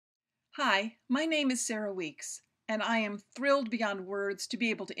Hi, my name is Sarah Weeks, and I am thrilled beyond words to be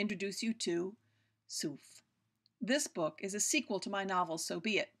able to introduce you to Soof. This book is a sequel to my novel So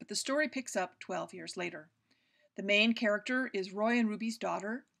Be It, but the story picks up 12 years later. The main character is Roy and Ruby's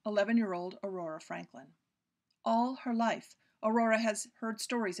daughter, 11-year-old Aurora Franklin. All her life, Aurora has heard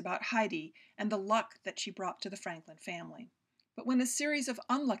stories about Heidi and the luck that she brought to the Franklin family. But when a series of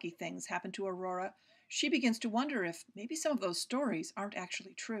unlucky things happen to Aurora, she begins to wonder if maybe some of those stories aren't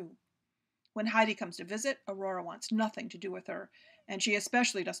actually true. When Heidi comes to visit, Aurora wants nothing to do with her, and she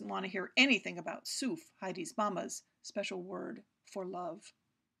especially doesn't want to hear anything about Soof, Heidi's mama's special word for love.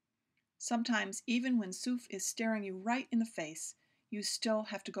 Sometimes, even when Soof is staring you right in the face, you still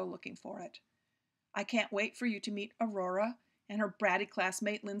have to go looking for it. I can't wait for you to meet Aurora and her bratty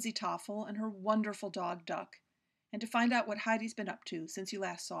classmate Lindsay Toffel and her wonderful dog Duck, and to find out what Heidi's been up to since you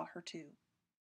last saw her too.